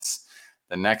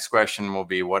The next question will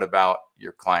be, what about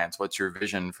your clients? What's your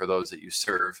vision for those that you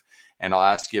serve? And I'll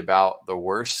ask you about the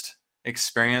worst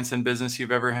experience in business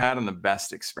you've ever had and the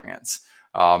best experience.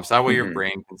 So that way your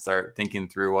brain can start thinking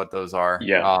through what those are.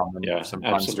 And some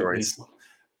fun stories.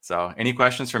 So any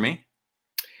questions for me?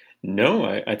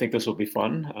 No, I think this will be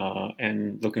fun,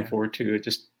 and looking forward to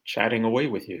just chatting away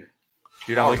with you.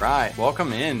 Dude, all right.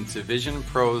 Welcome in to Vision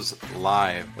Pros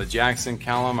Live with Jackson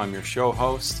Callum. I'm your show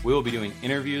host. We will be doing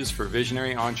interviews for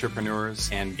visionary entrepreneurs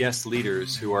and guest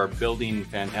leaders who are building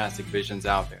fantastic visions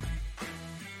out there.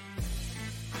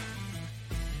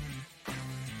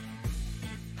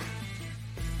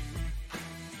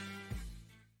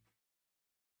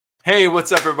 Hey,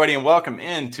 what's up, everybody, and welcome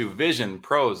into Vision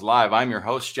Pros Live. I'm your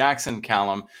host, Jackson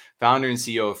Callum, founder and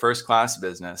CEO of First Class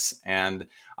Business, and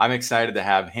I'm excited to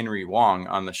have Henry Wong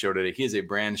on the show today. He is a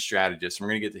brand strategist. We're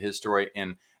going to get to his story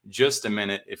in just a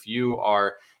minute. If you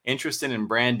are interested in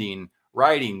branding,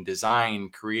 writing, design,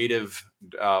 creative,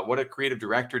 what a creative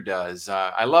director does.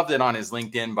 I loved it on his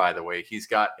LinkedIn, by the way. He's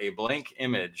got a blank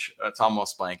image. It's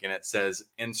almost blank, and it says,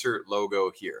 insert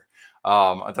logo here.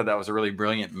 I thought that was a really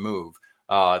brilliant move.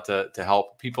 To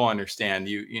help people understand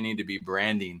you need to be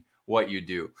branding what you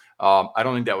do. I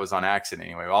don't think that was on accident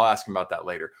anyway. I'll ask him about that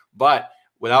later. But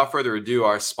without further ado,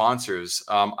 our sponsors,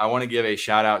 I want to give a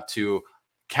shout out to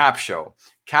Capsho,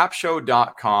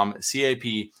 capsho.com,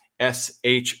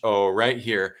 CAPSHO right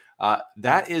here.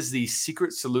 That is the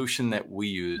secret solution that we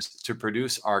use to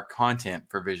produce our content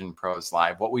for Vision Pros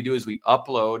Live. What we do is we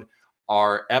upload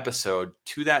our episode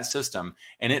to that system,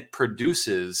 and it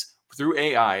produces through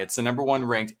AI. It's the number one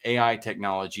ranked AI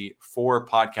technology for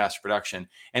podcast production,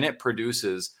 and it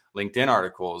produces LinkedIn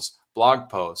articles, blog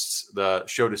posts, the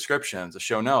show descriptions, the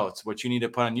show notes, what you need to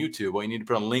put on YouTube, what you need to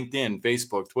put on LinkedIn,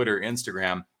 Facebook, Twitter,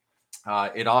 Instagram.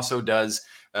 It also does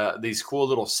these cool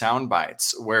little sound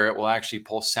bites where it will actually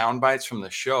pull sound bites from the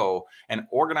show and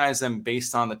organize them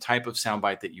based on the type of sound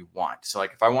bite that you want. So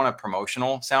like if I want a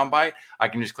promotional sound bite, I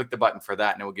can just click the button for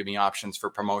that and it will give me options for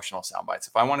promotional sound bites.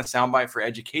 If I want a sound bite for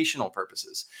educational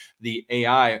purposes, the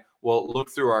AI will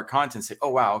look through our content and say, oh,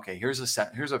 wow, okay, here's a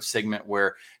segment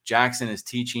where Jackson is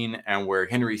teaching and where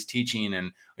Henry's teaching,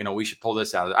 and we should pull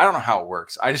this out. I don't know how it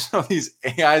works. I just know these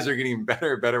AIs are getting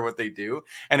better and better what they do,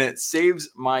 and it saves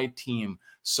my team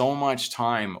so much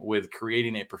time with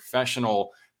creating a professional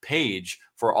page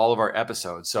for all of our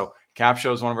episodes. So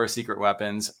Capsho is one of our secret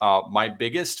weapons. My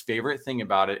biggest favorite thing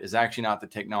about it is actually not the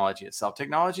technology itself.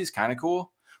 Technology is kind of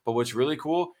cool, but what's really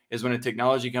cool is when a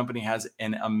technology company has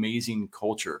an amazing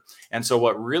culture. And so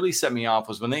what really set me off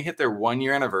was when they hit their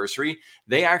 1-year anniversary,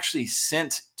 they actually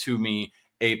sent to me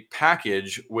a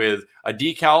package with a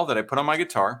decal that I put on my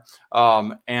guitar,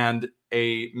 and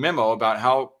a memo about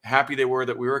how happy they were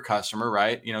that we were a customer,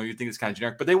 right? You think it's kind of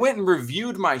generic, but they went and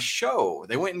reviewed my show.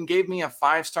 They went and gave me a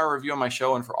 5-star review on my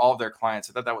show and for all of their clients.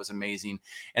 I thought that was amazing.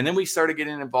 And then we started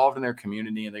getting involved in their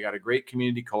community, and they got a great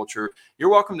community culture. You're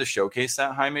welcome to showcase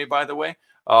that, Jaime, by the way,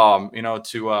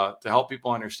 to help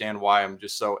people understand why I'm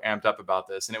just so amped up about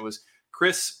this. And it was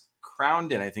Chris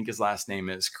Crowndon, I think his last name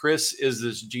is. Chris is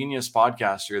this genius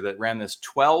podcaster that ran this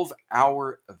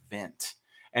 12-hour event.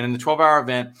 And in the 12-hour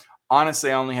event,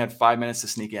 honestly, I only had 5 minutes to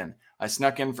sneak in. I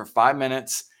snuck in for 5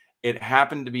 minutes. It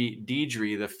happened to be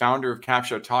Deidre, the founder of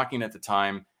Capsho, talking at the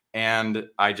time. And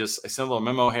I sent a little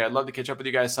memo. Hey, I'd love to catch up with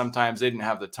you guys sometimes. They didn't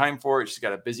have the time for it. She's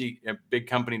got a big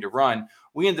company to run.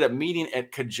 We ended up meeting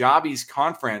at Kajabi's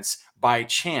conference by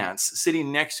chance,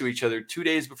 sitting next to each other 2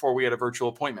 days before we had a virtual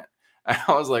appointment. And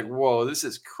I was like, whoa, this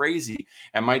is crazy.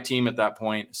 And my team at that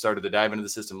point started to dive into the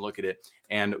system, look at it.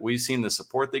 And we've seen the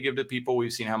support they give to people.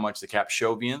 We've seen how much the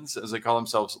Capshovians, as they call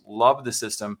themselves, love the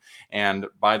system. And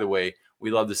by the way,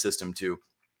 we love the system too.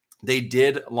 They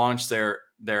did launch their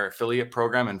affiliate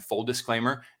program, and full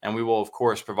disclaimer, and we will, of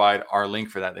course, provide our link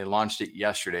for that. They launched it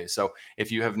yesterday. So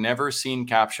if you have never seen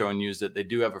Capsho and used it, they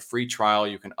do have a free trial.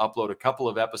 You can upload a couple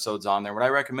of episodes on there. What I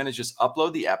recommend is just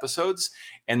upload the episodes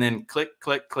and then click.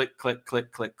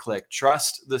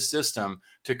 Trust the system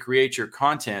to create your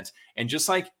content. And just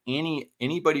like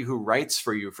anybody who writes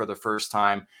for you for the first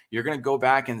time, you're going to go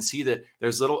back and see that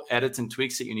there's little edits and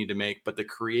tweaks that you need to make, but the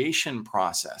creation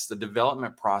process, the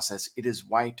development process, it is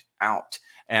wiped out.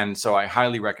 And so I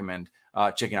highly recommend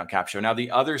checking out Capsho. Now,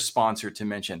 the other sponsor to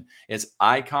mention is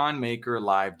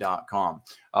iconmakerlive.com.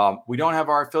 We don't have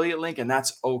our affiliate link, and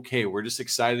that's okay. We're just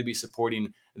excited to be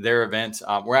supporting their event.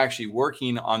 We're actually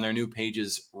working on their new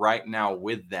pages right now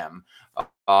with them.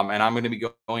 And I'm going to be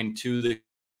going to the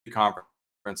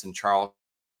conference in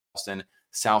Charleston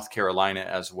South Carolina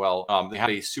as well. They have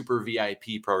a super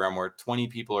VIP program where 20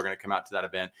 people are going to come out to that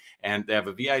event. And they have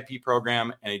a VIP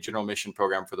program and a general mission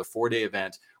program for the 4-day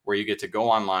event where you get to go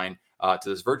online to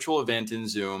this virtual event in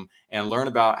Zoom and learn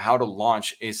about how to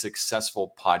launch a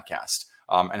successful podcast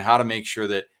and how to make sure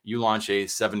that you launch a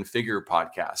 7-figure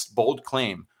podcast. Bold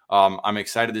claim. I'm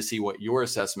excited to see what your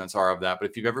assessments are of that. But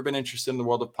if you've ever been interested in the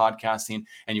world of podcasting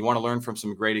and you want to learn from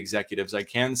some great executives, I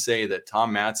can say that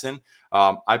Tom Matson,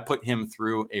 I put him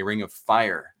through a ring of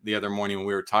fire the other morning when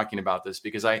we were talking about this,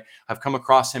 because I have come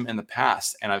across him in the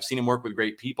past and I've seen him work with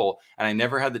great people, and I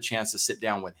never had the chance to sit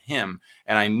down with him.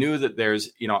 And I knew that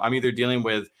there's, I'm either dealing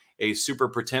with a super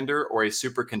pretender or a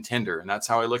super contender. And that's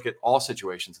how I look at all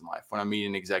situations in life when I'm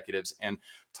meeting executives. And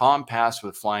Tom passed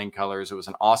with flying colors. It was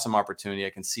an awesome opportunity. I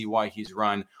can see why he's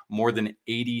run more than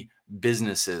 80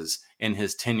 businesses in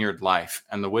his tenured life.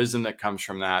 And the wisdom that comes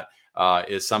from that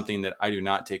is something that I do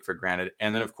not take for granted.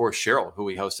 And then, of course, Cheryl, who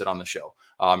we hosted on the show.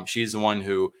 She's the one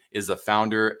who is the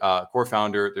founder, core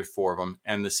founder, there's 4 of them,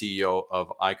 and the CEO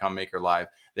of Icon Maker Live.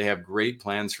 They have great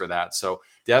plans for that. So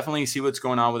definitely see what's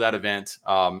going on with that event.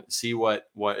 See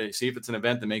if it's an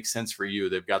event that makes sense for you.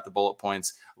 They've got the bullet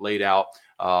points laid out.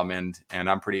 And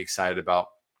I'm pretty excited about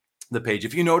the page.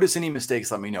 If you notice any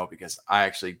mistakes, let me know, because I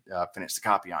actually finished the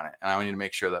copy on it and I need to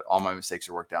make sure that all my mistakes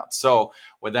are worked out. So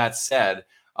with that said,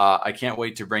 I can't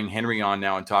wait to bring Henry on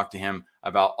now and talk to him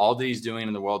about all that he's doing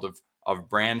in the world of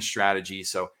brand strategy.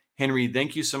 So Henry,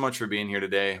 thank you so much for being here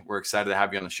today. We're excited to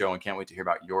have you on the show and can't wait to hear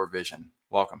about your vision.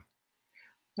 Welcome.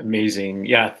 Amazing.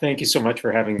 Yeah. Thank you so much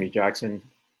for having me, Jackson.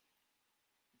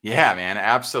 Yeah, man,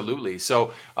 absolutely.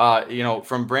 So,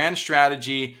 from brand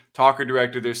strategy, talker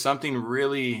director, there's something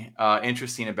really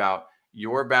interesting about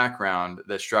your background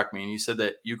that struck me. And you said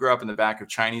that you grew up in the back of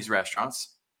Chinese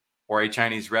restaurants or a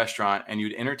Chinese restaurant, and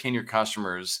you'd entertain your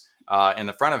customers in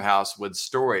the front of house with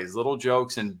stories, little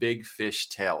jokes, and big fish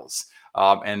tales.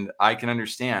 And I can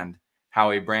understand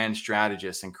how a brand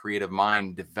strategist and creative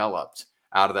mind developed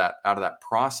out of that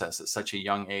process at such a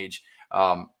young age.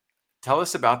 Tell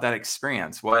us about that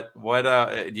experience. What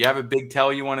do you have a big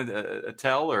tale you wanted to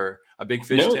tell, or a big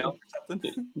fish tale or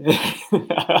something?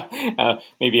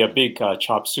 Maybe a big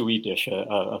chop suey dish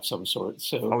of some sort.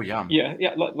 So, yeah.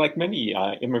 Like many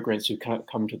immigrants who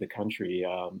come to the country,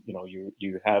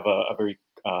 you have a very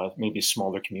maybe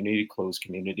smaller community, closed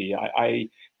community. I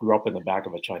grew up in the back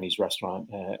of a Chinese restaurant,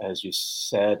 as you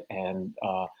said, and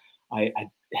I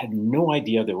had no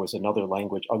idea there was another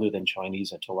language other than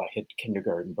Chinese until I hit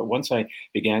kindergarten. But once I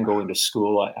began going to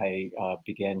school, I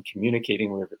began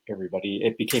communicating with everybody.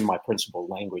 It became my principal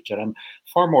language. And I'm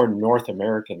far more North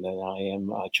American than I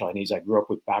am Chinese. I grew up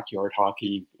with backyard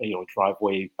hockey,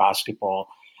 driveway basketball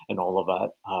and all of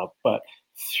that. But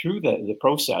through the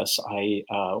process,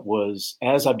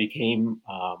 as I became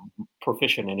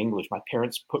proficient in English, my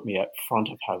parents put me at front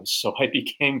of house. So I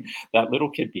became that little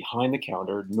kid behind the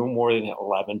counter, no more than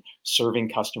 11, serving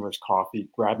customers coffee,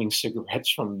 grabbing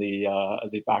cigarettes from the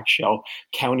back shelf,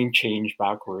 counting change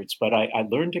backwards. But I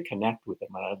learned to connect with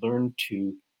them, and I learned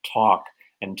to talk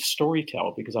and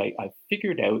storytell, because I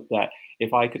figured out that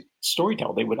if I could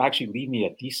storytell, they would actually leave me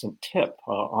a decent tip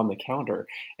on the counter.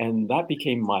 And that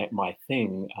became my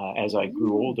thing as I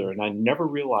grew older. And I never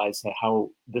realized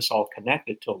how this all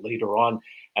connected till later on,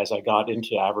 as I got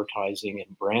into advertising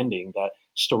and branding, that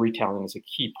storytelling is a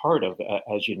key part of,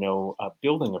 as you know,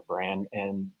 building a brand.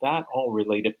 And that all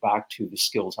related back to the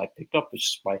skills I picked up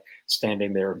just by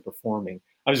standing there and performing.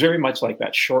 I was very much like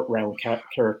that short round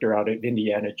character out of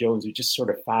Indiana Jones, who just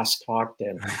sort of fast talked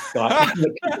and got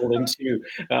people into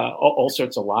all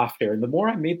sorts of laughter. And the more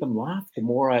I made them laugh, the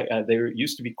more there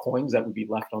used to be coins that would be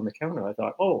left on the counter. I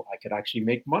thought, oh, I could actually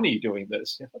make money doing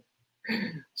this.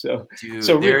 So, dude,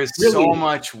 there's really so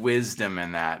much wisdom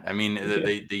in that. I mean,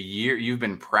 the year you've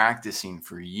been practicing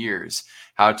for years,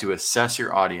 how to assess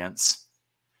your audience,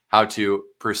 how to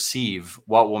perceive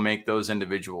what will make those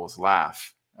individuals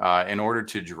laugh. In order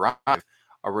to drive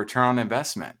a return on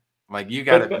investment. Like, you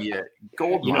got to be a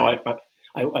gold mine.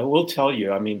 I will tell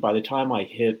you, I mean, by the time I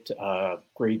hit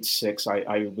grade 6,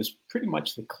 I was pretty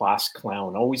much the class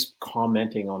clown, always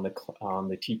commenting on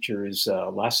the teacher's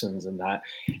lessons and that.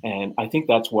 And I think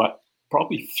that's what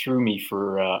probably threw me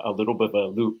for a little bit of a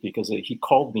loop, because he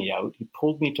called me out. He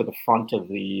pulled me to the front of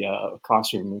the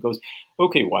classroom and goes,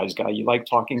 "Okay, wise guy, you like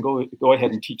talking? Go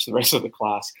ahead and teach the rest of the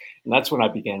class." And that's when I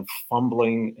began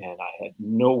fumbling, and I had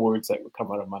no words that would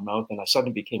come out of my mouth. And I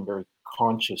suddenly became very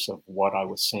conscious of what I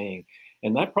was saying.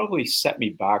 And that probably set me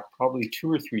back probably 2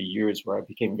 or 3 years, where I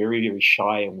became very, very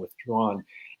shy and withdrawn.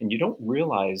 And you don't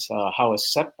realize how a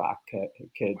setback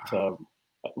could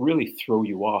really throw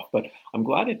you off. But I'm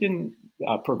glad it didn't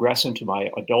progress into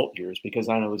my adult years, because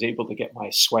then I was able to get my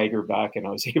swagger back and I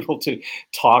was able to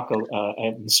talk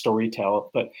and storytell.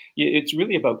 But it's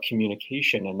really about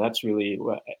communication, and that's really,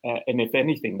 and if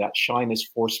anything, that shyness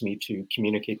forced me to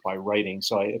communicate by writing.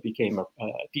 So I became a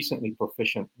decently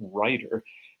proficient writer.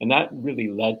 And that really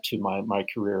led to my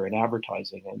career in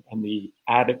advertising. And the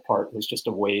added part was just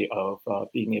a way of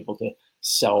being able to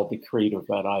sell the creative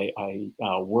that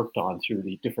I worked on through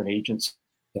the different agents.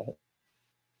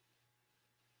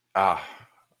 Ah,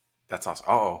 that's awesome.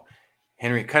 Oh,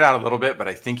 Henry, cut out a little bit, but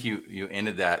I think you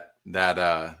ended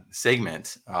that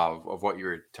segment of what you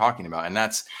were talking about, and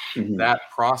that's that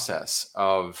process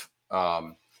of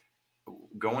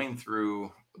going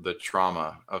through the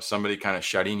trauma of somebody kind of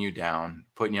shutting you down,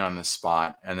 putting you on the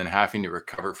spot, and then having to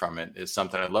recover from it is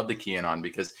something I'd love to key in on,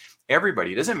 because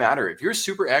everybody, it doesn't matter if you're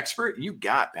super expert, you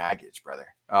got baggage, brother.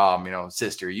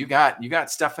 Sister, you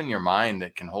got stuff in your mind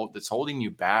that's holding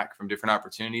you back from different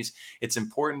opportunities. It's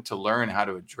important to learn how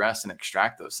to address and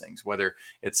extract those things, whether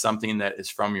it's something that is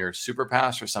from your super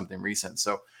past or something recent.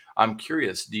 So I'm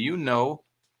curious, do you know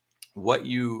what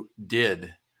you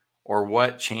did or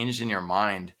what changed in your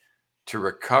mind to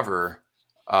recover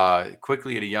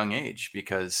quickly at a young age?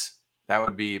 Because that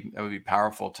would be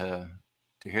powerful to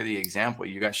hear the example.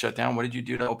 You got shut down. What did you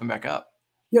do to open back up?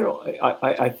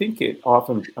 I think it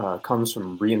often comes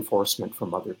from reinforcement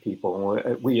from other people.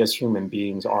 We as human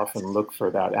beings often look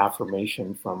for that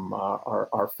affirmation from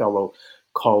our fellow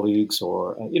colleagues,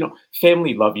 or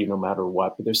family love you no matter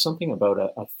what. But there's something about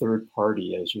a third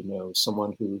party, as you know,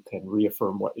 someone who can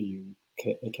reaffirm what you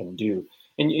can do.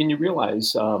 And you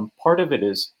realize part of it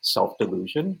is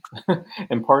self-delusion,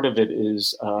 and part of it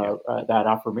is that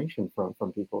affirmation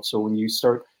from people. So when you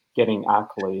start getting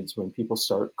accolades, when people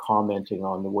start commenting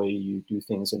on the way you do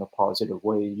things in a positive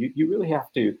way, you really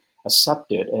have to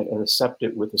accept it, and accept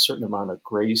it with a certain amount of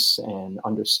grace and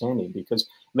understanding, because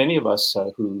many of us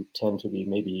who tend to be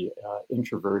maybe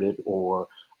introverted or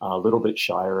a little bit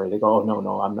shyer, they go, oh,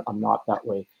 no, I'm not that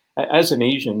way. As an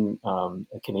Asian,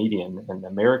 a Canadian and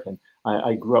American,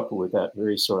 I grew up with that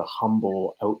very sort of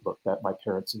humble outlook that my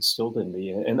parents instilled in me.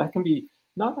 And that can be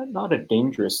not a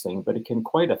dangerous thing, but it can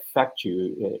quite affect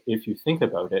you if you think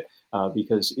about it.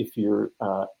 Because if you're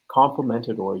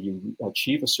complimented or you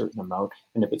achieve a certain amount,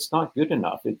 and if it's not good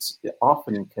enough, it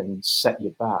often can set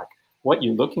you back. What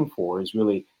you're looking for is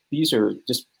really, these are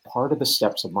just part of the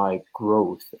steps of my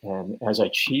growth. And as I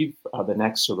achieve the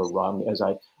next sort of rung, as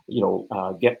I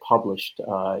get published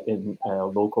in a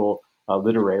local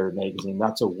literary magazine,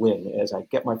 that's a win. As I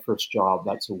get my first job,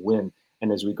 that's a win.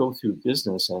 And as we go through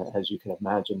business, as you can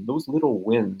imagine, those little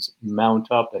wins mount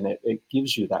up, and it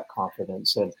gives you that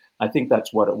confidence. And I think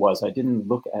that's what it was. I didn't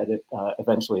look at it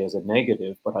eventually as a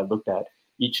negative, but I looked at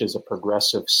each as a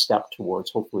progressive step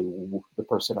towards hopefully the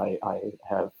person I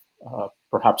have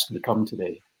perhaps become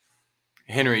today.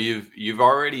 Henry, you've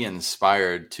already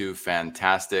inspired two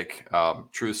fantastic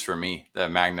truths for me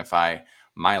that magnify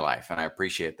my life, and I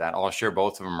appreciate that. I'll share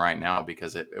both of them right now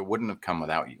because it wouldn't have come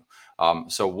without you.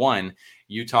 So one,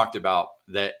 you talked about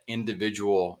that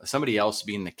individual, somebody else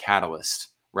being the catalyst,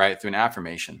 right? Through an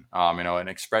affirmation, an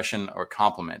expression or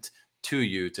compliment to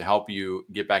you to help you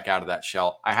get back out of that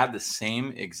shell. I had the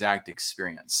same exact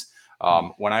experience.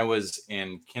 When I was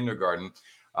in kindergarten,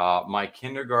 my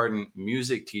kindergarten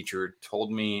music teacher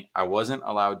told me I wasn't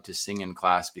allowed to sing in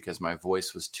class because my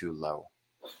voice was too low.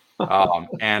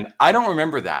 And I don't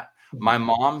remember that. My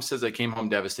mom says I came home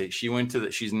devastated. She went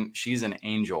to she's an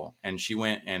angel, and she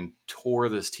went and tore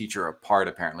this teacher apart,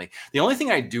 apparently. The only thing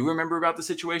I do remember about the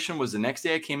situation was the next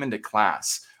day I came into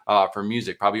class for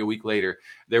music, probably a week later.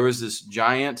 There was this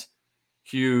giant,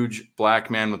 huge black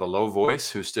man with a low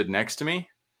voice who stood next to me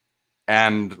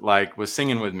and was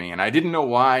singing with me. And I didn't know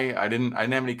why. I didn't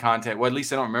have any contact. Well, at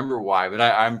least I don't remember why, but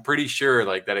I'm pretty sure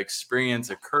that experience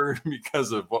occurred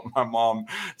because of what my mom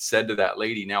said to that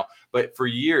lady. Now, but for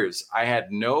years, I had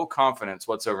no confidence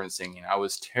whatsoever in singing. I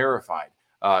was terrified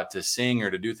to sing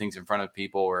or to do things in front of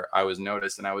people where I was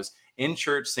noticed. And I was in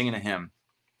church singing a hymn,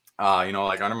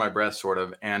 under my breath sort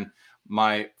of. And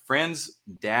my friend's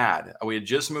dad, we had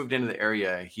just moved into the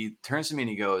area. He turns to me and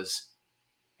he goes,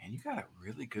 "Man, you got a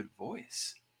really good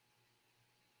voice."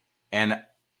 And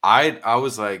I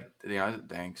was like,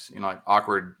 thanks,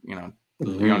 awkward, young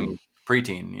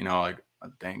preteen,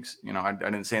 thanks. I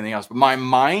didn't say anything else, but my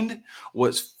mind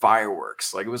was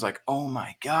fireworks. It was like, oh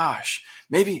my gosh,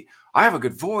 maybe I have a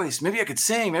good voice. Maybe I could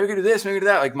sing. Maybe I could do this. Maybe I could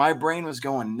do that. My brain was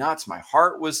going nuts. My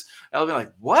heart was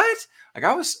elevated. What?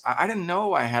 I didn't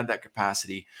know I had that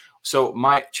capacity. So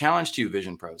my challenge to you,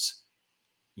 Vision Pros,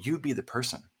 you be the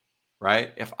person.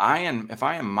 right? If I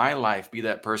in my life be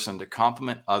that person to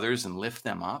compliment others and lift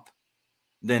them up,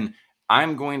 then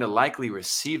I'm going to likely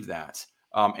receive that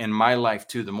in my life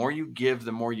too. The more you give,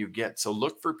 the more you get. So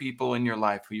look for people in your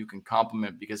life who you can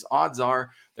compliment, because odds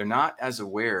are they're not as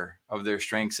aware of their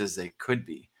strengths as they could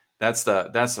be. That's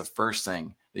the first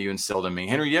thing that you instilled in me.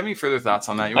 Henry, do you have any further thoughts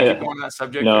on that? You want to keep going on that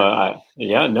subject? No,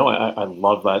 I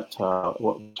love that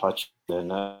what we touched,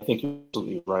 and I think you're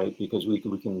absolutely right, because we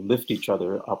can lift each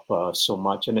other up so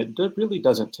much, and it really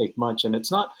doesn't take much, and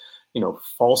it's not,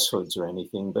 falsehoods or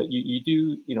anything, but you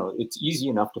do, it's easy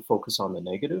enough to focus on the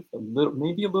negative,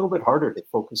 maybe a little bit harder to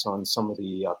focus on some of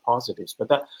the positives, but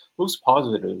those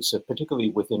positives,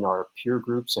 particularly within our peer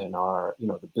groups and our,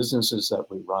 the businesses that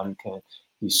we run, can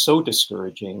be so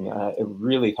discouraging. It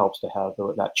really helps to have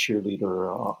that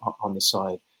cheerleader on the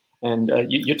side. And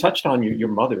you touched on your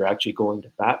mother actually going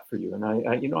to bat for you. And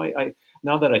I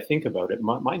now that I think about it,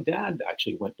 my dad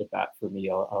actually went to bat for me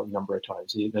a number of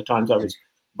times. The times I was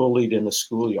bullied in the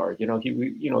schoolyard,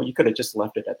 you could have just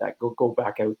left it at that. Go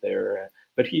back out there.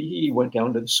 But he went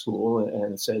down to the school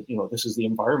and said, this is the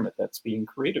environment that's being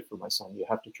created for my son. You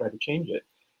have to try to change it.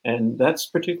 And that's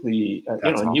particularly,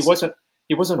 and awesome.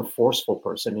 He wasn't a forceful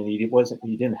person, and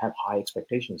he didn't have high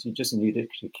expectations. He just needed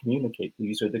to communicate.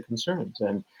 These are the concerns,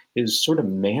 and his sort of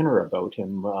manner about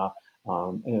him,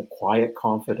 and a quiet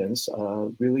confidence,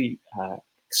 really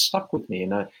stuck with me.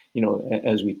 And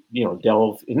as we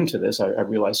delve into this, I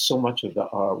realized so much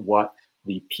of what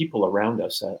the people around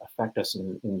us affect us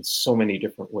in so many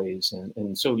different ways.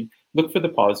 And so look for the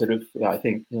positive, I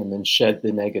think, and then shed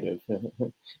the negative.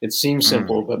 It seems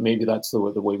simple, but maybe that's the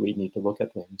way we need to look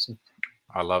at things.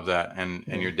 I love that. And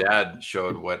your dad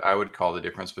showed what I would call the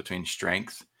difference between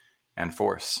strength and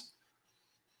force,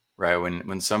 right?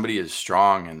 When somebody is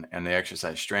strong and they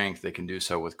exercise strength, they can do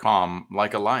so with calm,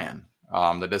 like a lion,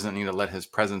 that doesn't need to let his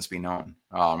presence be known,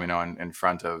 in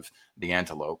front of the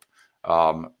antelope,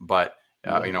 or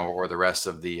the rest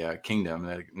of the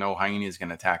kingdom. No hyena is going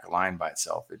to attack a lion by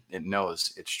itself. It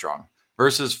knows it's strong.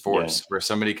 Versus force, where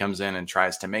somebody comes in and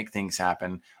tries to make things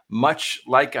happen, much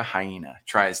like a hyena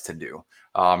tries to do,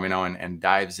 and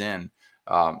dives in.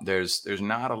 There's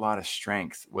not a lot of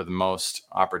strength with most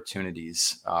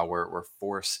opportunities where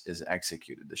force is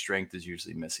executed. The strength is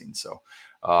usually missing. So,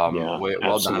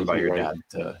 well done by your dad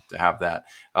to have that.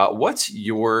 What's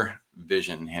your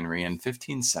vision, Henry, in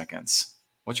 15 seconds?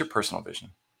 What's your personal vision?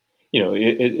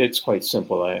 It's quite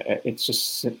simple. It's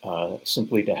just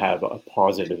simply to have a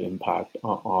positive impact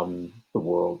on the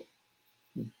world.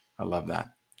 I love that.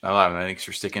 Thanks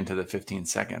for sticking to the 15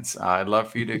 seconds. I'd love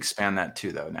for you to expand that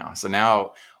too, though, now. So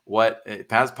now what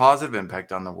it has positive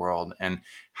impact on the world, and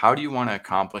how do you want to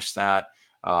accomplish that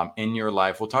in your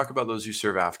life? We'll talk about those you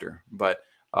serve after, but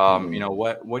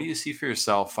what do you see for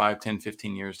yourself 5, 10,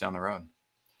 15 years down the road?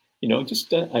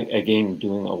 Just again,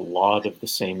 doing a lot of the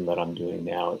same that I'm doing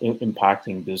now,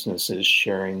 impacting businesses,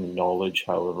 sharing knowledge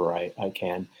however I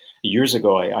can. Years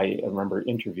ago, I remember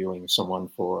interviewing someone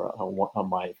for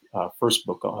my first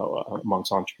book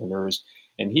amongst entrepreneurs,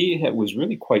 and he was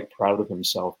really quite proud of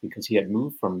himself because he had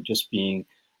moved from just being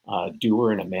a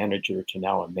doer and a manager to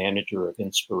now a manager of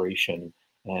inspiration.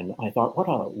 And I thought, what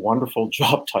a wonderful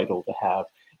job title to have.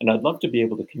 And I'd love to be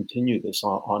able to continue this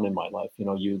on in my life.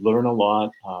 You learn a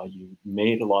lot, you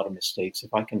made a lot of mistakes.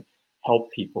 If I can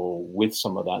help people with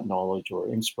some of that knowledge or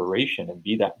inspiration and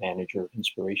be that manager of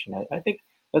inspiration, I think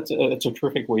it's a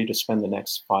terrific way to spend the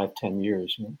next 5, 10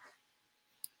 years.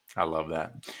 I love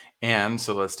that. And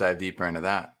so let's dive deeper into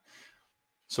that.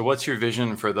 So what's your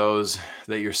vision for those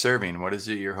that you're serving? What is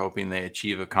it you're hoping they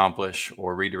achieve, accomplish,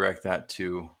 or redirect that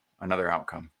to another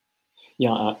outcome?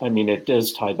 Yeah, I mean, it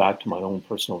does tie back to my own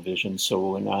personal vision.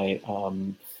 So when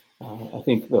I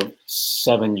think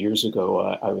 7 years ago,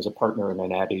 I was a partner in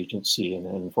an ad agency, and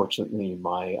unfortunately,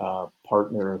 my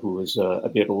partner, who was a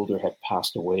bit older, had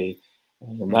passed away,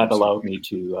 and that allowed me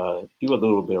to do a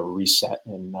little bit of reset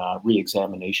and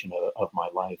re-examination of my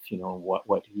life.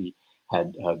 What he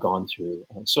had gone through.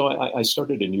 And so I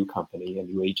started a new company, a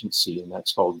new agency, and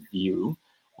that's called View.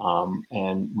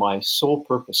 And my sole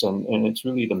purpose, and it's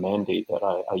really the mandate that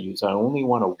I use, I only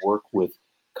want to work with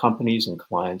companies and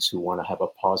clients who want to have a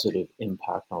positive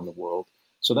impact on the world.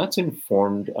 So that's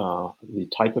informed the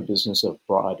type of business I've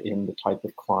brought in, the type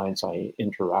of clients I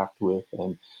interact with,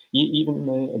 and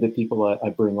even the people I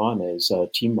bring on as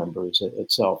team members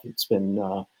itself. It's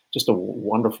been just a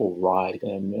wonderful ride,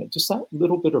 and just that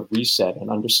little bit of reset and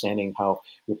understanding how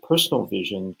your personal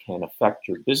vision can affect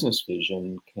your business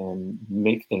vision can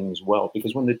make things well.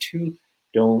 Because when the two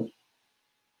don't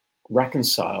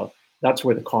reconcile, that's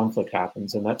where the conflict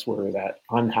happens, and that's where that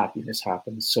unhappiness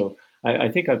happens. So I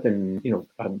think I've been,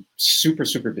 I'm super,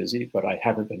 super busy, but I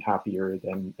haven't been happier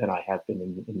than I have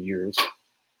been in years.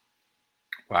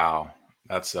 Wow.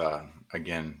 That's,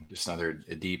 again, just another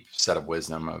a deep set of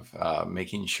wisdom of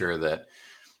making sure that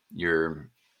your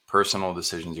personal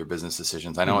decisions, your business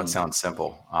decisions, I know it sounds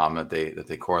simple, that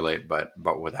they correlate, but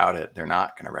without it, they're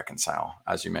not going to reconcile.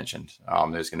 As you mentioned,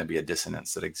 there's going to be a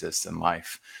dissonance that exists in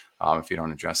life if you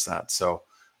don't address that. So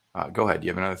go ahead. Do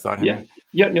you have another thought, Henry?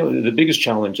 Yeah. No, the biggest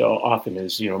challenge often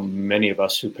is, many of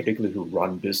us particularly who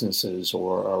run businesses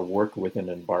or work within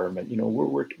an environment,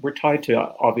 we're tied to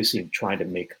obviously trying to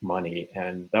make money.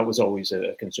 And that was always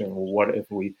a concern. Well, what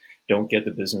if we don't get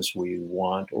the business we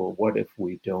want, or what if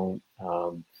we don't,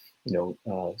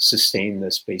 sustain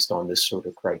this based on this sort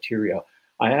of criteria?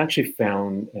 I actually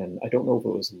found, and I don't know if it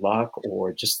was luck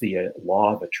or just the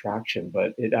law of attraction,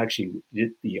 but it actually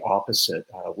did the opposite,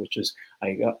 which is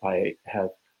I have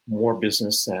more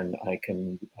business than I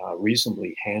can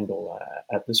reasonably handle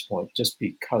at this point, just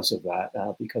because of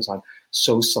that, because I'm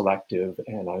so selective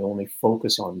and I only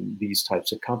focus on these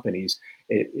types of companies.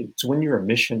 It's when your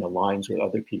mission aligns with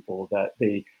other people that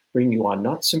they bring you on,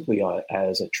 not simply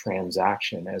as a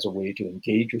transaction, as a way to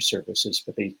engage your services,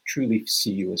 but they truly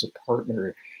see you as a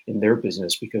partner in their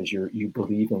business because you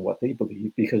believe in what they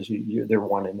believe, because they're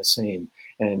one and the same.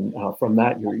 And from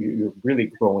that, you're really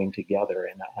growing together.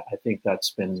 And I think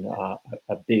that's been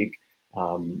a big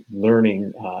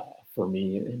learning for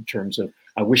me in terms of,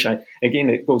 again,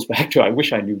 it goes back to, I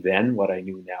wish I knew then what I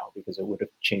knew now, because it would have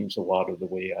changed a lot of the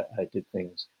way I did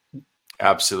things.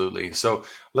 Absolutely. So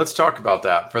let's talk about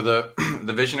that for the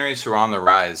the visionaries who are on the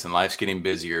rise and life's getting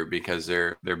busier because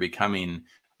they're becoming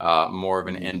more of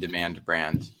an in-demand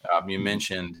brand. You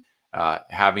mentioned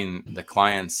having the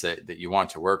clients that you want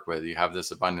to work with. You have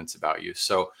this abundance about you.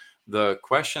 So the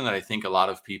question that I think a lot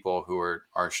of people who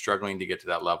are struggling to get to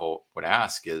that level would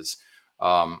ask is,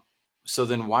 so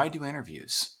then why do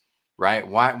interviews, right?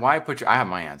 Why put your? I have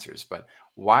my answers, but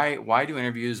why do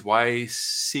interviews? Why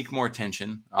seek more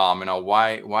attention?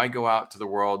 Why go out to the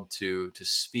world to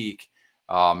speak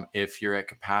if you're at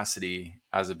capacity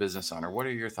as a business owner? What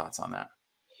are your thoughts on that?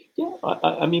 Yeah,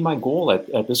 I mean, my goal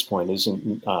at this point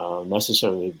isn't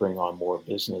necessarily to bring on more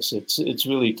business. It's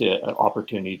really an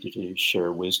opportunity to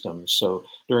share wisdom. So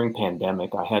during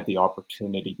pandemic, I had the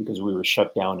opportunity because we were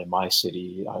shut down in my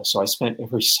city. So I spent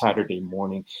every Saturday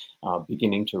morning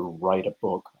beginning to write a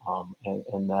book,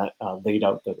 and that laid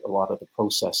out a lot of the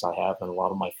process I have and a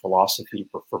lot of my philosophy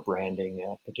for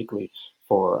branding, particularly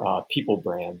for people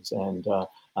brands. And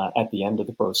at the end of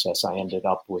the process, I ended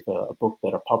up with a book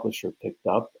that a publisher picked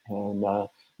up, and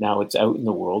now it's out in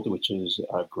the world, which is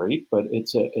great. But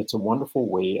it's a wonderful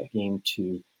way again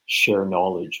to share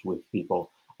knowledge with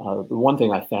people. The one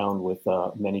thing I found with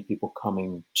many people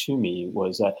coming to me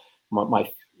was that my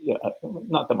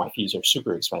not that my fees are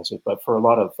super expensive, but for a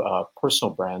lot of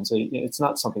personal brands, it's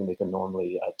not something they can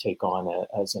normally take on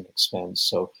as an expense.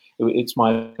 So it's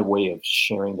my way of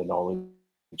sharing the knowledge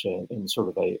in sort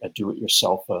of a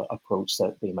do-it-yourself approach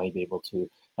that they might be able to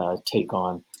take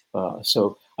on.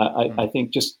 So I think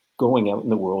just going out in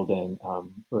the world and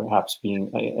perhaps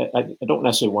being, I don't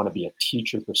necessarily want to be a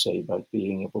teacher per se, but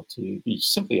being able to be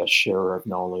simply a sharer of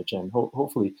knowledge and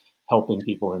hopefully helping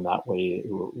people in that way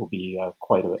will be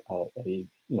quite a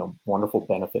wonderful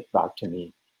benefit back to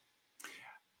me.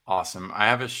 Awesome. I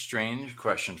have a strange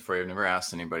question for you. I've never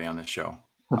asked anybody on this show.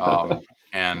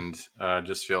 And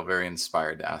just feel very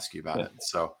inspired to ask you about it.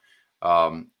 So,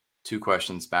 two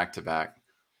questions back to back.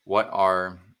 What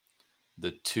are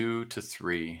the 2 to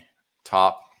 3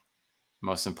 top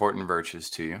most important virtues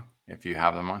to you, if you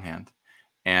have them on hand?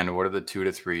 And what are the 2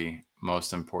 to 3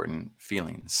 most important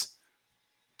feelings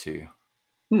to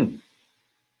you?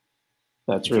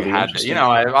 That's if really interesting.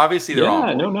 Obviously they're all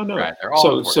important. No. Right? They're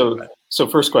all important. So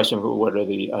first question, what are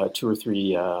the 2 or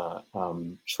 3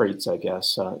 traits, I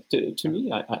guess? To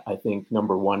me, I think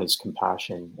number one is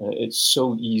compassion. It's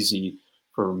so easy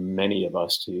for many of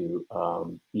us to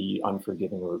be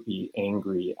unforgiving or be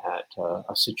angry at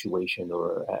a situation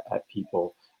or at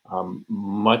people.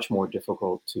 Much more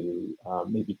difficult to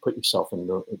maybe put yourself in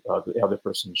the other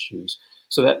person's shoes.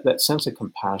 So that sense of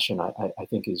compassion, I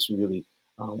think, is really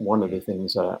one of the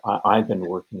things I've been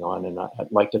working on, and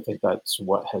I'd like to think that's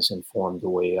what has informed the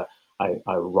way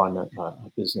I run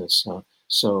a business.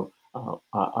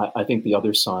 I think the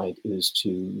other side is to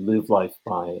live life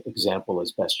by example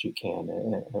as best you can,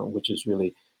 which is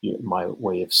really my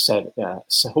way of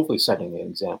hopefully setting an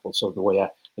example. So the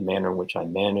manner in which I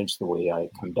manage, the way I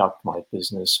conduct my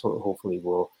business, hopefully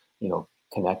will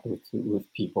connect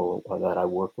with people that I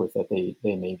work with, that they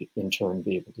may in turn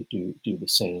be able to do the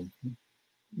same.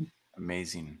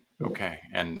 Amazing. Yeah. Okay.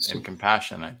 And So,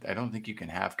 compassion. I don't think you can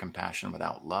have compassion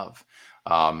without love.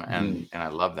 And I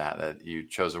love that you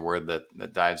chose a word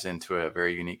that dives into a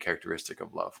very unique characteristic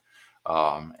of love.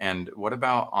 And what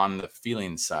about on the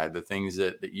feeling side, the things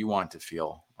that you want to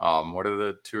feel? What are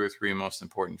the 2 or 3 most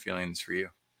important feelings for you?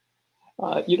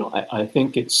 I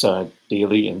think it's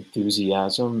daily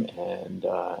enthusiasm and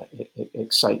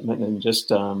excitement and just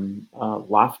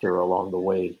laughter along the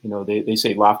way. They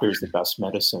say laughter is the best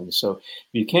medicine. So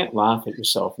if you can't laugh at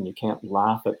yourself and you can't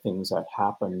laugh at things that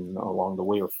happen along the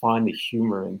way or find the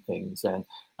humor in things, then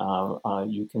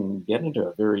you can get into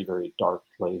a very, very dark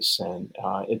place. And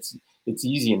it's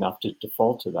easy enough to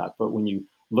default to that. But when you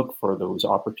look for those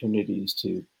opportunities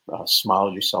to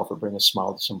smile yourself or bring a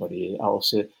smile to somebody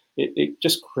else, it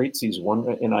just creates these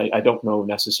wonder, and I don't know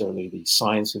necessarily the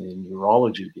science and the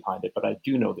neurology behind it, but I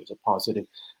do know there's a positive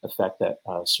effect that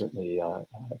certainly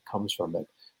comes from it.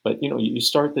 But you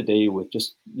start the day with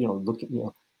just looking,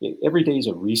 every day is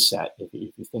a reset if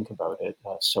you think about it.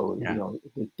 So Yeah.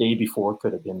 the day before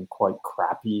could have been quite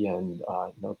crappy and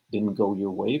didn't go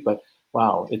your way, but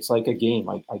wow, it's like a game.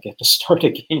 I get to start a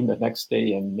game the next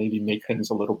day and maybe make things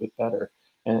a little bit better.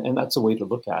 And that's a way to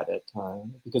look at it,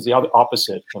 because the other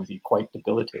opposite can be quite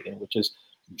debilitating, which is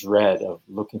dread of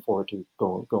looking forward to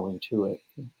going to it.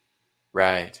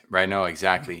 Right. Right. No,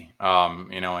 exactly.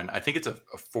 And I think it's a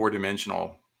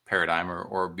 4-dimensional paradigm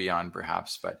or beyond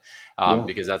perhaps, but Yeah.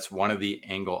 because that's one of the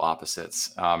angle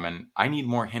opposites. And I need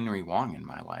more Henry Wong in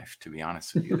my life, to be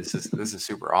honest with you. This is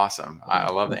super awesome. I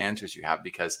love the answers you have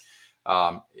because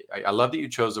I love that you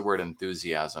chose the word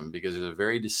enthusiasm because there's a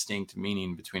very distinct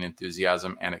meaning between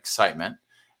enthusiasm and excitement.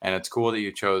 And it's cool that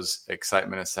you chose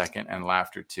excitement a second and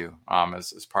laughter too,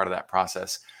 as part of that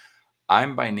process.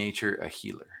 I'm by nature a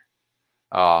healer.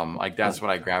 Like that's what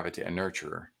I gravitate, a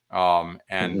nurturer.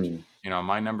 And Mhm.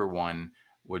 my number one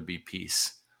would be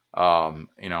peace.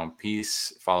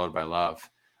 Peace followed by love.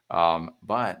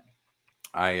 But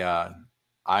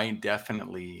I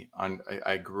definitely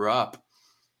I grew up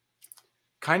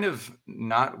kind of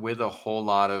not with a whole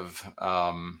lot of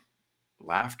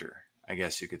laughter, I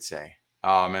guess you could say.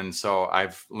 And so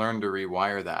I've learned to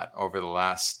rewire that over the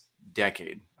last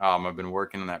decade. I've been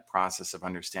working on that process of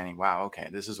understanding, wow, okay,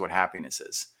 this is what happiness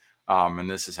is. And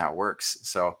this is how it works.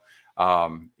 So,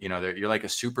 you're like a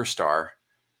superstar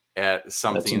at That's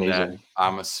something that amazing.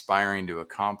 I'm aspiring to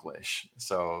accomplish.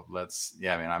 So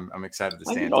yeah, I mean, I'm excited to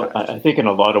I, stay you in know, touch. I think in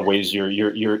a lot of ways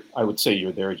you're I would say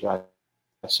you're there, Jack,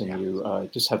 and Yeah. you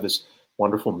just have this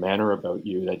wonderful manner about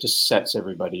you that just sets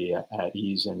everybody at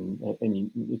ease, and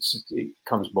it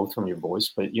comes both from your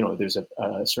voice, but there's a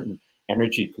certain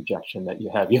energy projection that you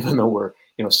have, even though we're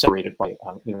separated by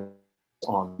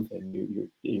on, and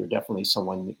you're definitely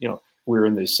someone we're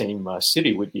in the same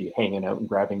city, would be hanging out and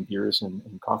grabbing beers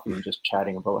and coffee and just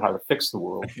chatting about how to fix the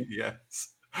world.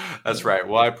 Yes, Yeah. that's right.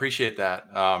 Well, I appreciate that.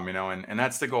 And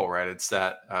that's the goal, right? It's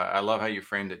that I love how you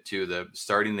framed it too. The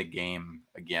starting the game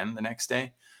again the next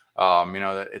day.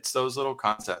 That it's those little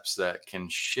concepts that can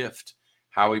shift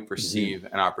how we Hmm. perceive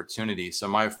an opportunity. So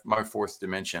my fourth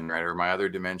dimension, right, or my other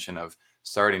dimension of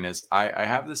starting is I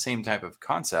have the same type of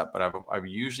concept, but I've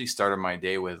usually started my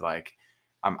day with like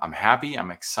I'm happy, I'm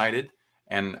excited,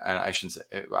 and I should say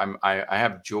I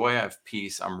have joy, I have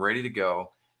peace, I'm ready to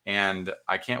go and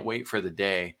I can't wait for the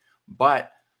day.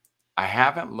 But I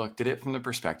haven't looked at it from the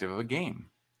perspective of a game,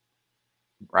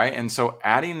 right? And so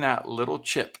adding that little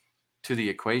chip to the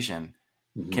equation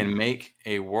Hmm. can make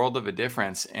a world of a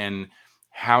difference in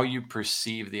how you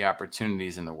perceive the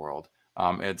opportunities in the world.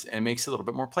 It makes it a little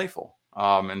bit more playful.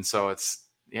 And so it's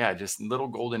yeah, just little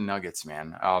golden nuggets,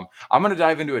 man. I'm going to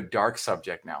dive into a dark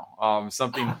subject now,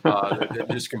 something that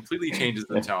just completely changes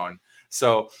the tone.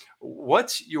 So,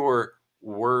 what's your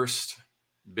worst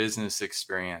business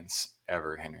experience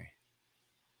ever, Henry?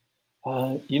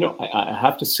 I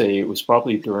have to say it was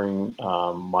probably during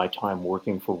my time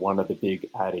working for one of the big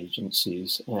ad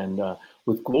agencies. And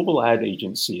with global ad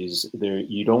agencies, there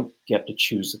you don't get to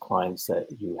choose the clients that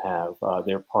you have.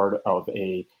 They're part of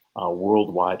a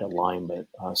worldwide alignment.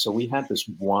 So we had this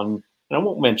one, and I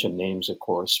won't mention names, of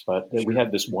course, but we Sure.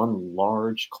 had this one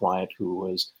large client who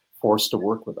was forced to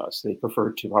work with us. They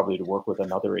preferred to probably to work with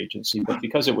another agency, but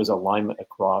because it was alignment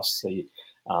across the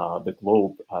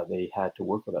globe, they had to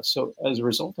work with us. So as a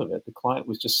result of it, the client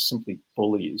was just simply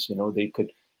bullies. They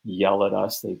could yell at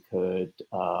us. They could,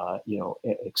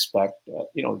 expect,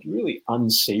 really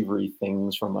unsavory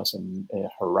things from us and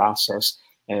harass us.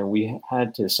 And we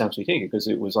had to essentially take it because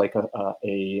it was like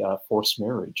a forced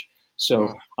marriage.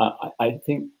 So Oh, I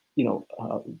think,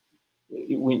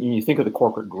 when you think of the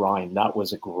corporate grind, that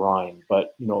was a grind.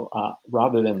 But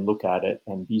rather than look at it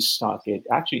and be stuck, it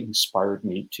actually inspired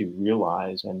me to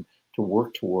realize and to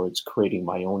work towards creating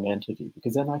my own entity,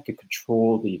 because then I could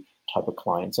control the type of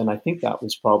clients. And I think that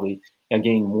was probably,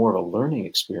 again, more of a learning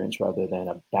experience rather than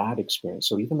a bad experience.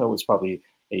 So even though it was probably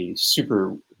a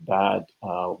super bad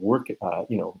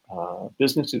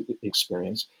business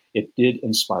experience, it did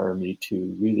inspire me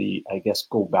to really, I guess,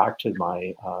 go back to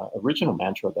my original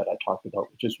mantra that I talked about,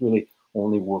 which is really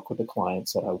only work with the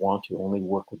clients that I want to, only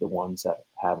work with the ones that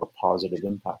have a positive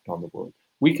impact on the world.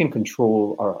 We can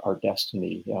control our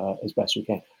destiny as best we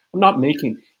can. I'm not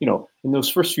making, in those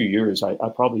first few years, I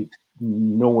probably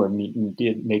nowhere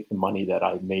did make the money that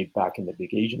I made back in the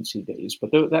big agency days,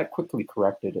 but that quickly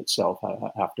corrected itself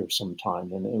after some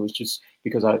time. And it was just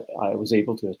because I was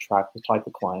able to attract the type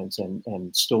of clients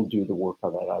and still do the work that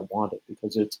I wanted,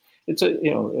 because it's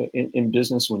in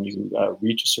business, when you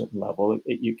reach a certain level,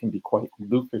 you can be quite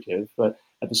lucrative, but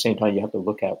at the same time, you have to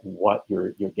look at what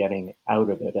you're getting out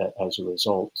of it as a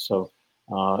result. So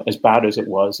as bad as it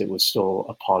was still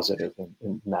a positive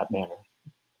in that manner.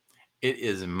 It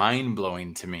is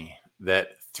mind-blowing to me that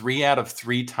 3 out of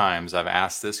 3 times I've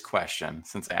asked this question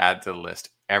since I added to the list,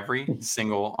 every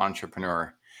single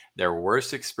entrepreneur, their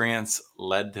worst experience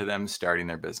led to them starting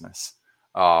their business.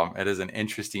 It is an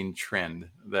interesting trend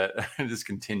that just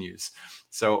continues.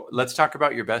 So let's talk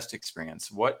about your best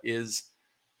experience. What is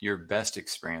your best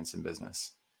experience in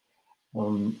business?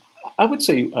 I would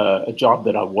say a job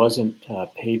that I wasn't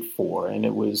paid for, and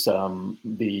it was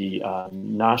the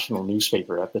national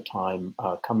newspaper at the time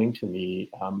coming to me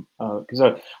because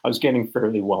I was getting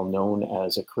fairly well known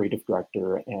as a creative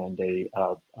director and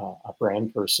a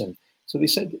brand person. So they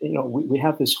said, we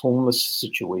have this homeless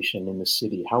situation in the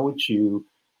city. How would you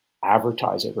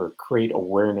advertise it or create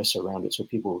awareness around it so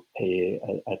people pay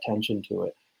attention to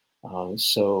it?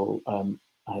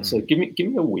 I said, give me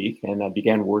a week, and I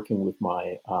began working with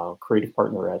my creative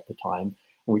partner at the time,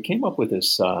 and we came up with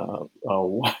this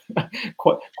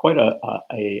quite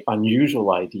a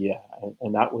unusual idea,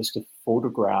 and that was to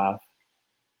photograph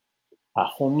a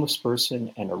homeless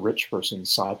person and a rich person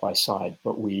side by side,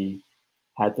 but we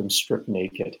had them stripped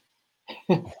naked.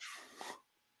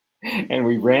 And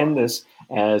we ran this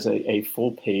as a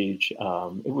full page.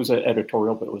 It was an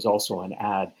editorial, but it was also an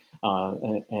ad.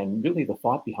 And really the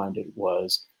thought behind it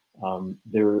was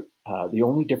the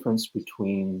only difference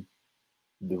between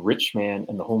the rich man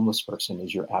and the homeless person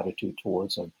is your attitude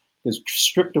towards them. Because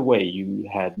stripped away, you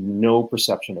had no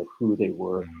perception of who they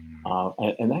were.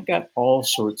 And that got all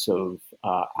sorts of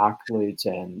accolades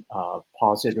and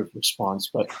positive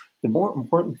response. But the more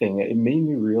important thing, it made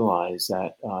me realize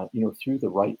that, through the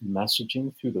right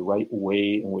messaging, through the right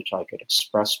way in which I could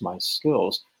express my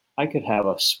skills, I could have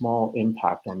a small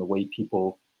impact on the way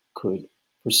people could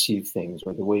perceive things,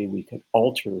 or the way we could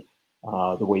alter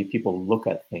the way people look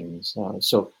at things.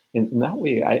 So in that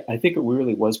way, I think it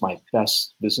really was my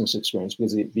best business experience,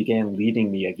 because it began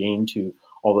leading me again to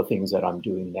all the things that I'm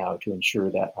doing now to ensure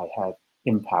that I have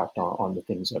impact on the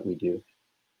things that we do.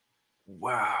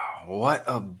 Wow, what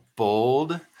a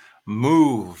bold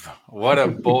move. What a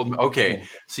bold. Okay,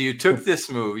 so you took this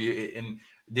move, and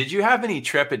did you have any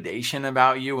trepidation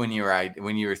about you when you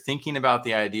were thinking about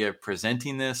the idea of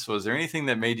presenting this? Was there anything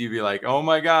that made you be like, "Oh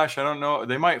my gosh, I don't know,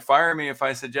 they might fire me if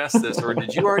I suggest this," or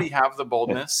did you already have the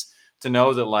boldness to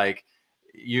know that like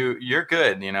you're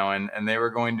good, and they were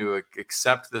going to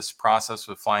accept this process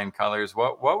with flying colors?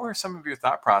 What were some of your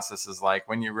thought processes like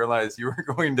when you realized you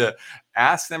were going to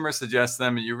ask them or suggest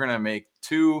them, and you were going to make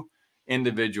 2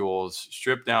 individuals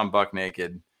strip down buck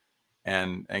naked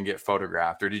and get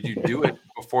photographed? Or did you do it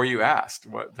before you asked?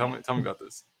 Tell me about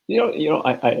this.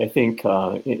 I think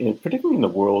particularly in the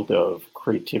world of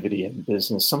creativity and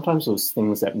business, sometimes those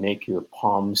things that make your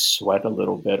palms sweat a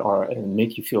little bit and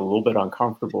make you feel a little bit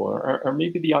uncomfortable are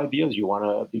maybe the ideas you want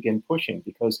to begin pushing.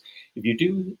 Because if you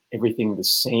do everything the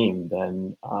same,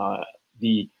 then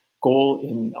the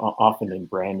goal often in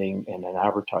branding and in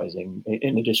advertising,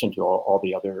 in addition to all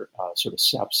the other sort of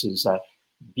steps, is that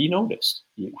be noticed.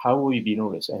 How will you be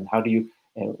noticed, and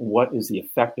what is the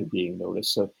effect of being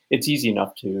noticed? So it's easy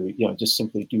enough to just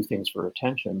simply do things for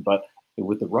attention, but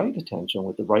with the right attention,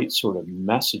 with the right sort of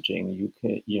messaging, you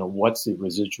can what's the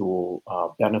residual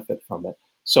benefit from it?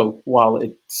 So while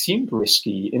it seemed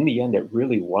risky, in the end it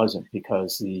really wasn't,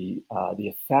 because the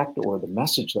effect or the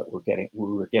message that we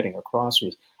were getting across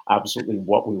was absolutely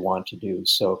what we want to do.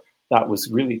 So that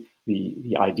was really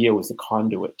the idea, was the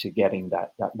conduit to getting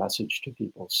that message to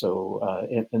people. So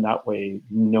in that way,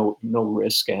 no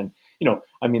risk. And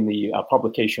I mean, the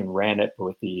publication ran it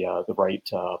with the right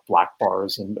black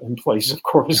bars in place, of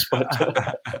course, but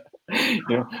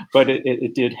but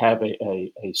it did have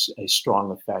a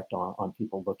strong effect on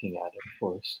people looking at it, of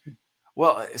course.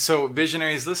 Well, so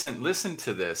visionaries, listen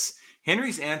to this.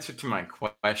 Henry's answer to my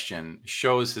question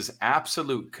shows his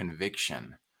absolute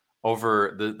conviction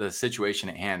over the situation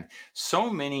at hand. So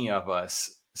many of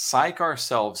us psych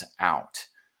ourselves out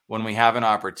when we have an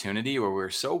opportunity, or we're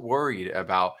so worried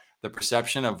about the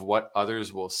perception of what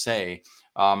others will say.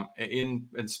 In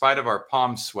spite of our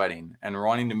palms sweating and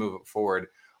wanting to move it forward,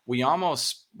 we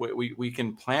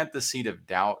can plant the seed of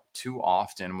doubt too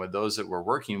often with those that we're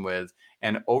working with,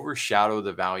 and overshadow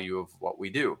the value of what we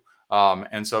do.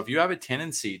 And so if you have a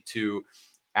tendency to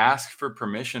ask for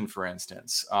permission, for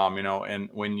instance, and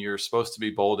when you're supposed to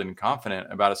be bold and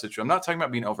confident about a situation, I'm not talking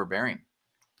about being overbearing.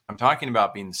 I'm talking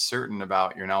about being certain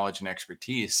about your knowledge and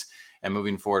expertise and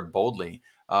moving forward boldly.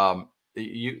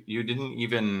 You didn't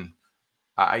even,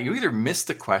 you either missed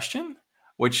the question,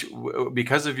 which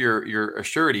because of your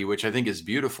assurity, which I think is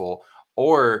beautiful,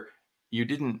 or you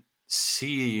didn't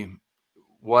see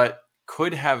what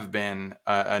could have been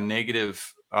a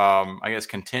negative,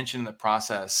 contention in the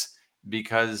process,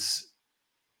 because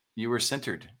you were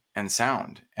centered and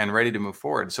sound and ready to move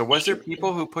forward. So was there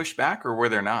people who pushed back, or were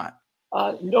there not?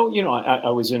 No, I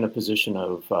was in a position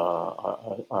of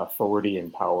authority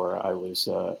and power. I was,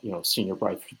 senior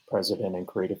vice president and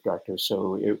creative director,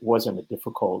 so it wasn't a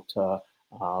difficult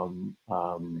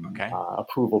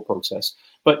approval process.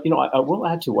 But I will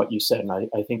add to what you said, and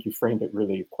I think you framed it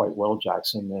really quite well,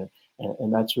 Jackson.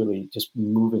 And that's really just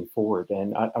moving forward.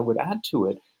 And I would add to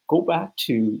it, go back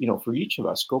to, for each of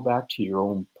us, go back to your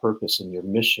own purpose and your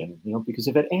mission, because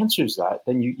if it answers that,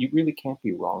 then you really can't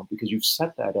be wrong, because you've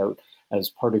set that out as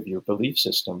part of your belief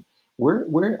system.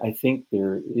 Where I think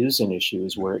there is an issue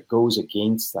is where it goes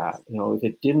against that. If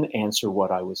it didn't answer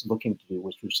what I was looking to do,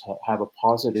 which was have a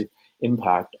positive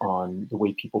impact on the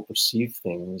way people perceive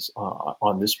things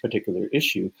on this particular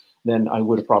issue, then I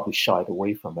would have probably shied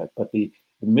away from it. But the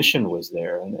mission was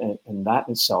there, and that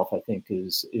itself, I think,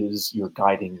 is your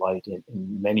guiding light in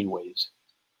many ways.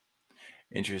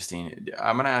 Interesting.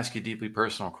 I'm going to ask you a deeply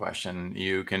personal question.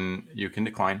 You can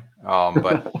decline,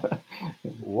 but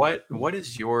what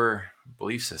is your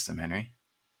belief system, Henry?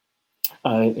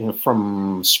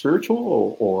 From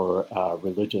spiritual or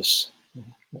religious?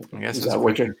 I guess it's a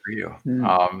question for you.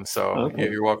 Okay.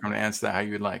 You're welcome to answer that how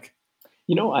you would like.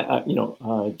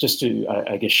 Just to,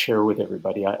 I guess, share with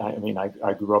everybody.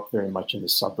 I grew up very much in the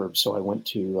suburbs, so I went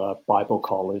to Bible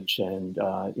college, and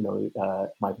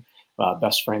my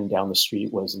best friend down the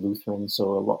street was Lutheran,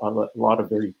 so a lot of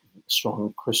very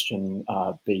strong Christian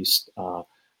based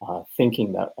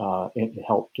thinking that it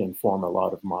helped inform a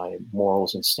lot of my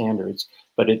morals and standards.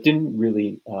 But it didn't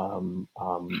really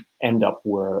end up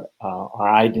where, or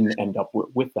I didn't end up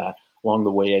with that. Along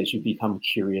the way, as you become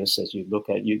curious, as you look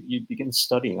at, you begin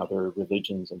studying other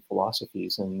religions and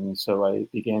philosophies. And so I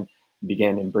began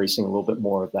embracing a little bit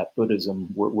more of that Buddhism,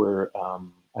 where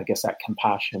I guess that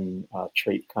compassion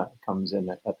trait comes in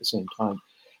at the same time.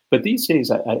 But these days,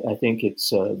 I think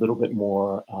it's a little bit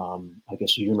more,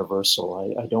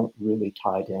 universal. I don't really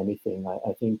tie to anything.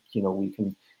 I think, we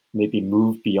can maybe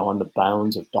move beyond the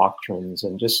bounds of doctrines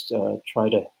and just try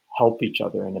to help each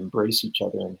other and embrace each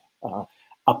other and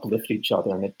uplift each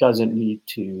other. And it doesn't need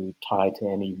to tie to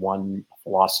any one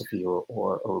philosophy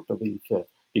or belief,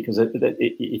 because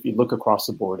if you look across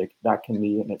the board, that can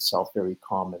be in itself very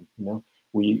common.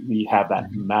 We have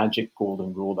that magic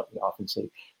golden rule that we often say,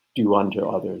 do unto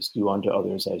others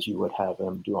as you would have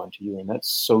them do unto you. And that's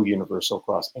so universal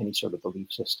across any sort of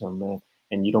belief system.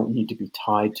 And you don't need to be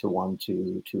tied to one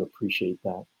to appreciate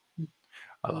that.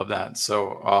 I love that.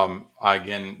 So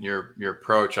again, your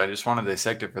approach, I just want to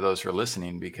dissect it for those who are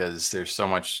listening, because there's so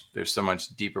much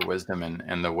deeper wisdom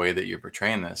in the way that you're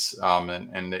portraying this,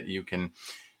 and that you can.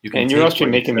 And you're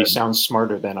actually making me sound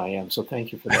smarter than I am, so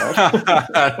thank you for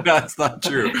that. That's not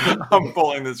true. I'm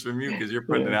pulling this from you because you're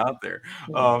putting it out there.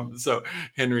 So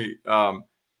Henry,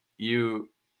 you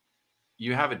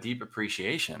have a deep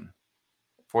appreciation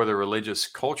for the religious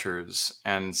cultures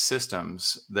and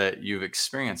systems that you've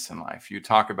experienced in life. You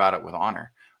talk about it with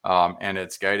honor, and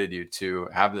it's guided you to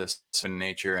have this in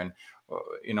nature. And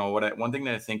one thing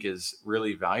that I think is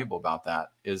really valuable about that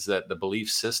is that the belief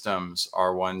systems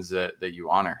are ones that you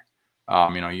honor.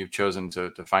 You've chosen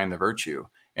to find the virtue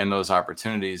in those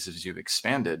opportunities as you've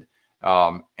expanded.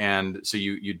 And so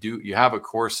you have a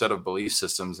core set of belief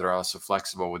systems that are also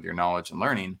flexible with your knowledge and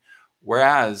learning.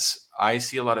 Whereas I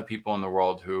see a lot of people in the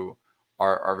world who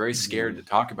are very scared to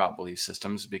talk about belief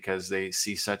systems because they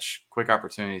see such quick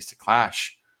opportunities to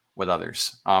clash with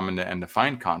others, and to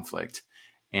find conflict.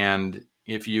 And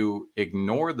if you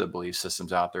ignore the belief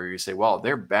systems out there, you say, well,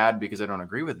 they're bad because I don't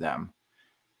agree with them.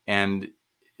 And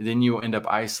then you end up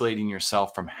isolating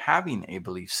yourself from having a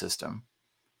belief system,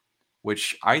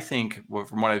 which I think,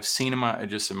 from what I've seen in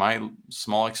my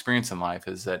small experience in life,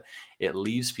 is that it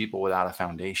leaves people without a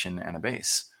foundation and a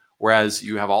base. Whereas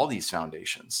you have all these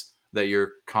foundations that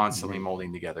you're constantly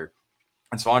molding together.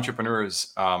 And so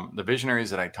entrepreneurs, the visionaries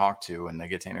that I talk to and I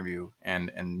get to interview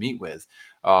and meet with,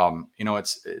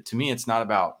 to me, it's not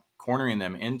about cornering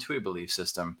them into a belief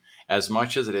system as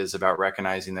much as it is about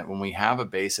recognizing that when we have a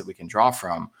base that we can draw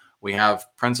from, we have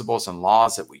principles and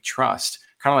laws that we trust,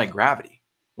 kind of like gravity.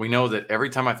 We know that every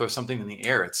time I throw something in the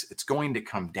air, it's going to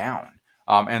come down.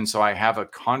 And so I have a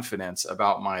confidence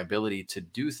about my ability to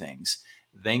do things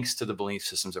thanks to the belief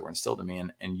systems that were instilled in me.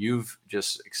 And you've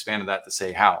just expanded that to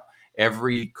say how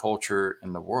every culture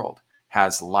in the world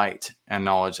has light and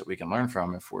knowledge that we can learn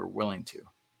from if we're willing to.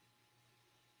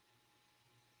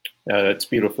 That's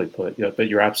beautifully put. Yeah, but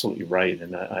you're absolutely right.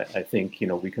 And I think,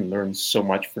 we can learn so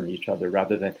much from each other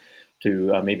rather than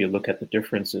to maybe look at the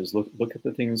differences, look at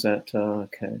the things that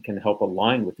can help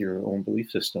align with your own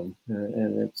belief system.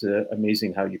 And it's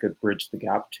amazing how you could bridge the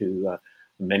gap to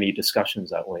many discussions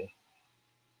that way.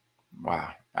 Wow,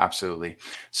 absolutely.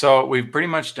 So we've pretty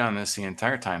much done this the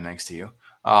entire time, thanks to you.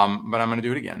 But I'm going to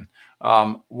do it again.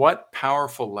 What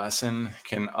powerful lesson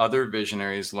can other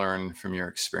visionaries learn from your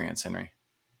experience, Henry?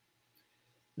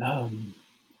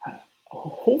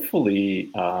 Hopefully,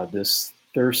 this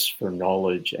thirst for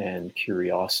knowledge and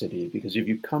curiosity, because if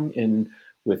you come in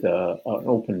with an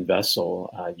open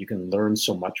vessel, you can learn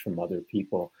so much from other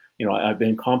people. I've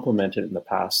been complimented in the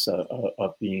past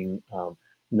of being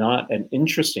not an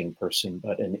interesting person,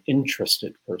 but an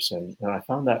interested person. And I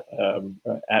found that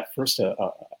at first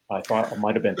I thought I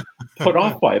might have been put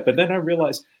off by it, but then I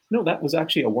realized, no, that was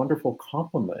actually a wonderful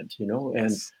compliment, and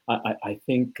yes. I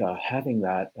think having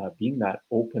that, being that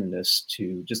openness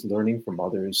to just learning from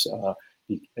others,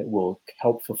 it will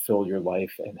help fulfill your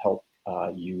life and help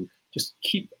you just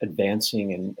keep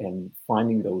advancing and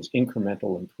finding those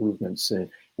incremental improvements,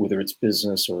 whether it's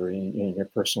business or in your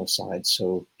personal side.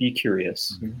 So be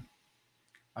curious. Mm-hmm.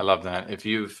 I love that. If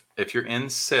you're in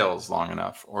sales long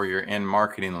enough or you're in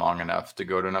marketing long enough to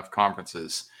go to enough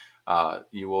conferences,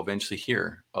 you will eventually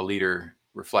hear a leader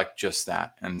reflect just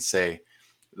that and say,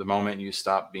 the moment you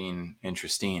stop being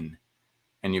interesting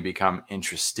and you become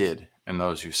interested in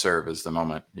those you serve is the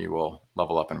moment you will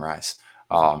level up and rise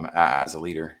as a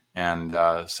leader. And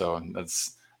so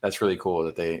that's really cool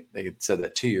that they said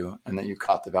that to you and that you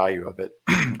caught the value of it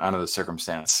under the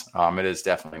circumstance. It is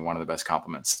definitely one of the best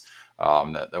compliments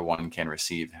that one can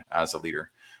receive as a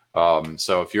leader.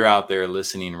 So if you're out there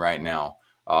listening right now,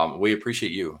 we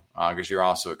appreciate you because you're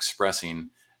also expressing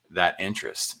that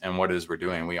interest in what it is we're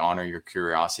doing. We honor your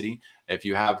curiosity. If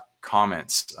you have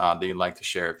comments that you'd like to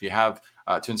share, if you have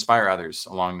to inspire others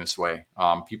along this way,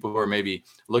 people who are maybe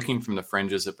looking from the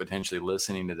fringes of potentially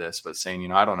listening to this, but saying,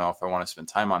 I don't know if I want to spend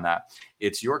time on that.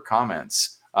 It's your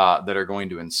comments that are going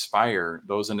to inspire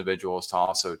those individuals to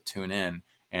also tune in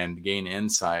and gain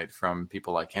insight from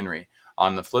people like Henry.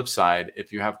 On the flip side,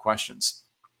 if you have questions,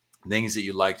 things that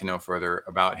you'd like to know further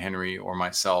about Henry or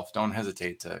myself, don't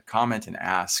hesitate to comment and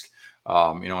ask,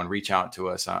 and reach out to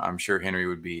us. I'm sure Henry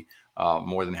would be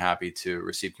more than happy to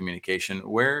receive communication.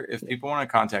 If people want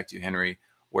to contact you, Henry,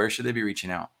 where should they be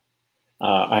reaching out?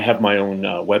 I have my own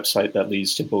website that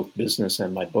leads to both business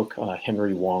and my book,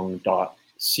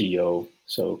 henrywong.co.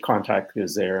 So contact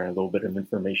is there, and a little bit of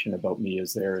information about me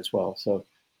is there as well. So,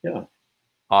 yeah.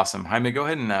 Awesome. Jaime, go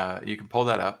ahead and you can pull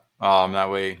that up. That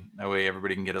way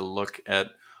everybody can get a look at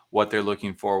what they're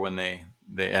looking for when they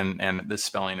and the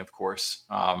spelling, of course.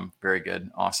 Very good.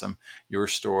 Awesome. Your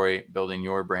story, building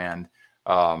your brand.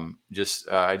 I just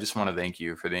want to thank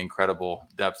you for the incredible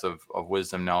depth of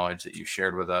wisdom, knowledge that you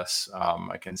shared with us.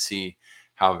 I can see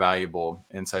how valuable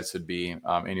insights would be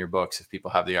in your books if people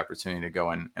have the opportunity to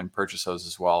go and purchase those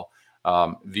as well.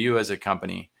 View as a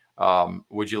company.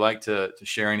 Would you like to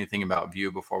share anything about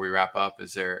View before we wrap up?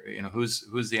 Is there,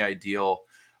 who's the ideal,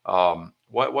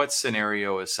 what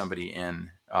scenario is somebody in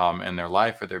their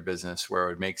life or their business where it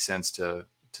would make sense to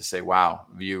say, wow,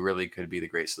 View really could be the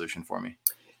great solution for me?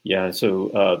 Yeah.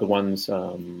 So the ones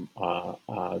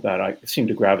that I seem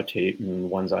to gravitate and the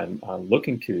ones I'm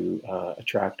looking to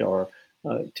attract are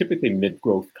typically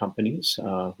mid-growth companies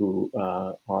who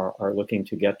are looking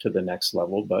to get to the next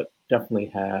level, but definitely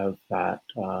have that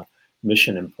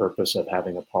mission and purpose of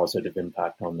having a positive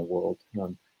impact on the world.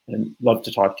 And love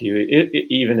to talk to you,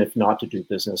 even if not to do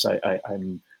business.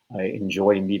 I'm I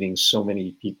enjoy meeting so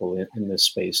many people in this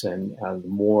space, and the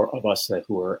more of us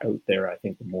who are out there, I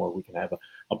think the more we can have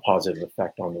a positive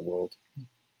effect on the world.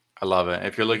 I love it.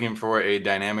 If you're looking for a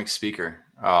dynamic speaker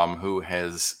who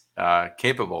is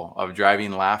capable of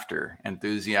driving laughter,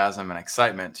 enthusiasm, and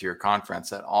excitement to your conference,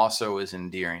 that also is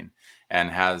endearing and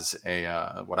has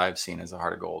what I've seen as a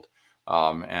heart of gold,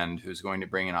 and who's going to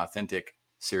bring an authentic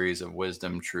series of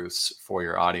wisdom truths for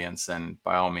your audience, then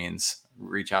by all means,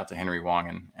 reach out to Henry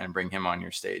Wong and bring him on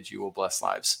your stage. You will bless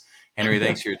lives. Henry,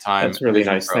 thanks for your time. That's really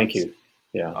nice. Pros. Thank you.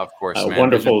 Yeah. Of course.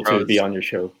 Wonderful to be on your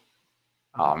show.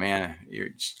 Oh man, you're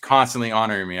constantly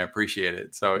honoring me. I appreciate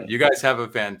it. So you guys have a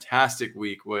fantastic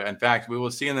week. In fact, we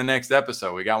will see you in the next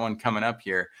episode. We got one coming up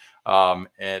here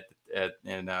at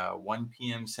 1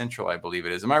 p.m. Central, I believe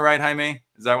it is. Am I right, Jaime?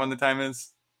 Is that when the time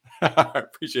is? I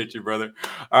appreciate you, brother.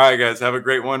 All right, guys, have a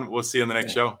great one. We'll see you on the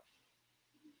next show.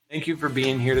 Thank you for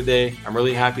being here today. I'm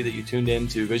really happy that you tuned in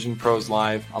to Vision Pros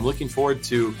Live. I'm looking forward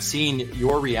to seeing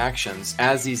your reactions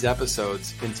as these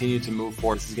episodes continue to move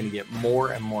forward. This is going to get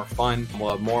more and more fun.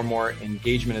 We'll have more and more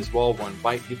engagement as well. We'll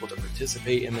invite people to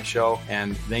participate in the show.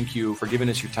 And thank you for giving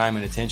us your time and attention.